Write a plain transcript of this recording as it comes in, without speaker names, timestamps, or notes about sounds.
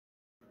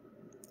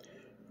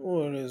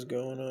What is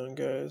going on,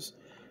 guys?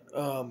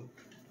 I've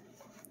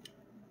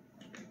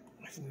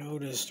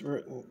noticed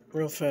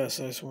real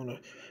fast. I just want to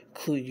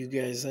clue you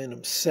guys in.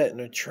 I'm setting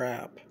a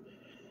trap.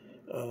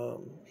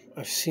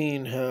 I've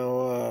seen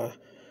how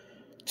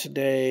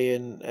today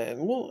and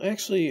well,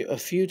 actually a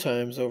few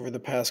times over the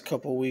past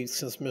couple weeks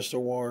since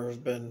Mr. War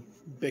have been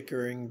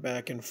bickering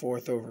back and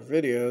forth over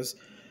videos.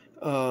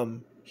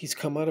 He's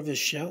come out of his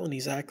shell and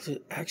he's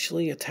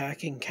actually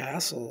attacking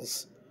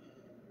castles.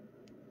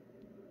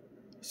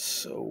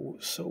 So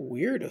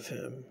weird of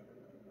him.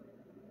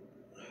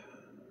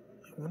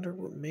 I wonder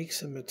what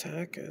makes him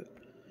attack it.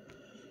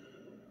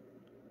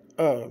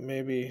 Oh,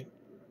 maybe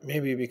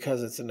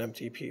because it's an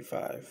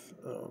MTP5.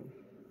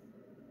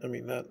 I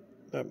mean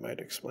that might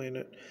explain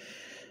it.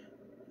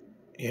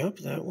 Yep,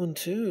 that one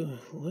too.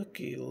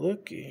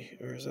 Looky.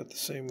 Or is that the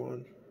same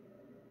one?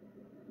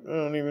 I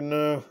don't even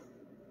know.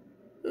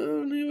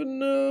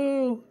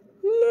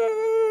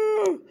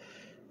 No.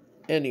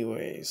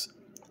 Anyways,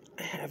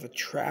 I have a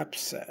trap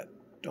set.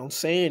 Don't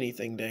say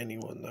anything to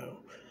anyone, though.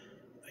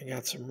 I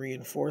got some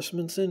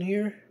reinforcements in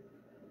here.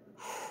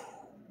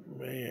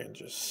 Man,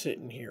 just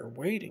sitting here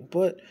waiting.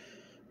 But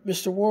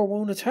Mr. War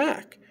won't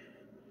attack.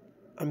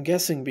 I'm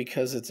guessing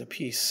because it's a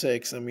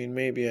P6. I mean,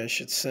 maybe I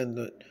should send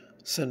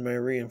my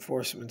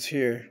reinforcements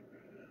here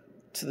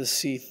to the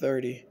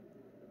C30.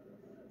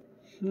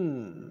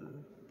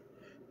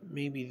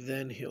 Maybe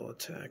then he'll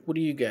attack. What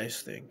do you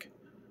guys think?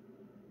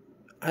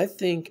 I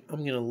think I'm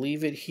going to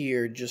leave it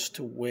here just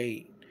to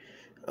wait.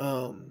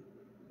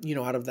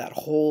 Out of that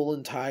whole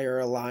entire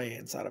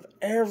alliance, out of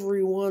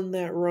everyone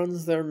that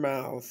runs their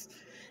mouth,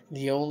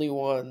 the only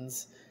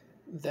ones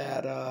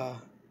that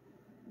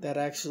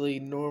actually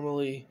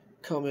normally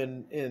come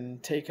in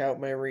and take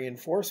out my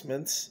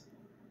reinforcements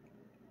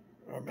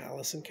are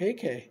Malice and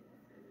KK.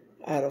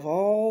 Out of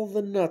all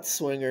the nut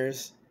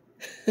swingers,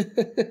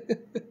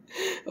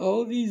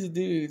 all these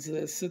dudes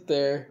that sit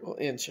there, well,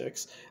 and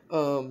chicks,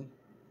 and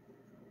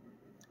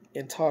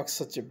talk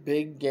such a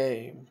big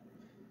game,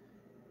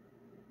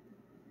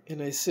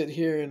 and I sit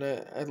here and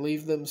I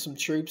leave them some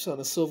troops on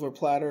a silver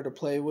platter to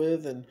play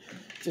with and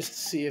just to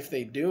see if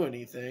they do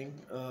anything.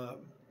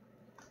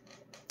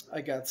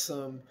 I got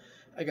some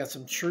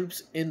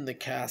troops in the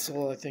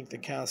castle. I think the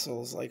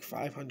castle is like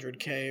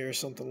 500k or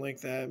something like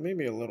that,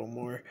 maybe a little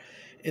more.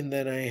 And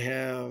then I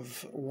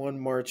have one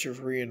march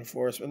of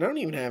reinforcement. I don't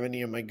even have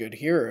any of my good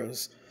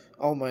heroes.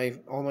 All my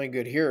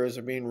good heroes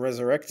are being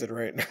resurrected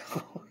right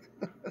now.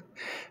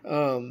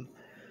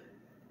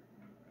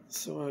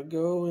 So I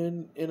go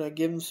in and I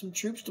give them some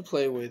troops to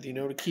play with,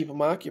 to keep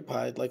them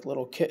occupied like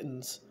little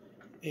kittens.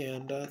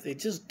 And they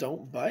just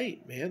don't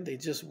bite, man. They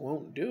just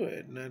won't do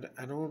it. And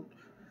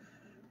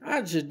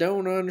I just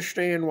don't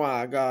understand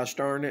why, gosh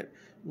darn it.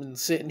 I've been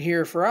sitting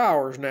here for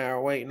hours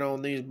now waiting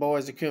on these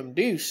boys to come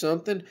do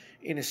something,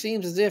 and it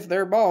seems as if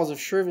their balls have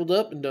shriveled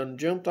up and done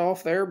jumped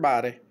off their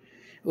body.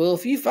 Well,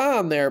 if you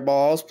find their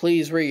balls,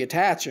 please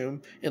reattach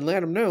them and let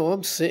them know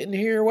I'm sitting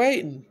here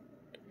waiting.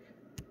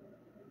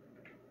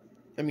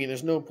 I mean,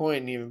 there's no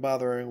point in even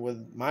bothering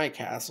with my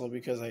castle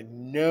because I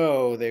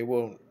know they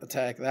won't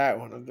attack that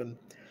one. I've been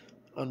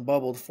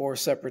unbubbled 4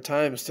 separate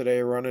times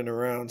today running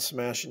around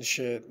smashing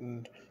shit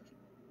and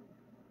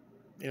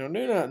do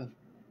nothing.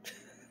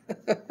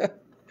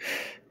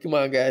 Come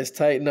on, guys,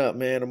 tighten up,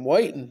 man. I'm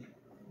waiting.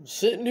 I'm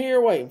sitting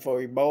here waiting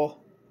for you, boy.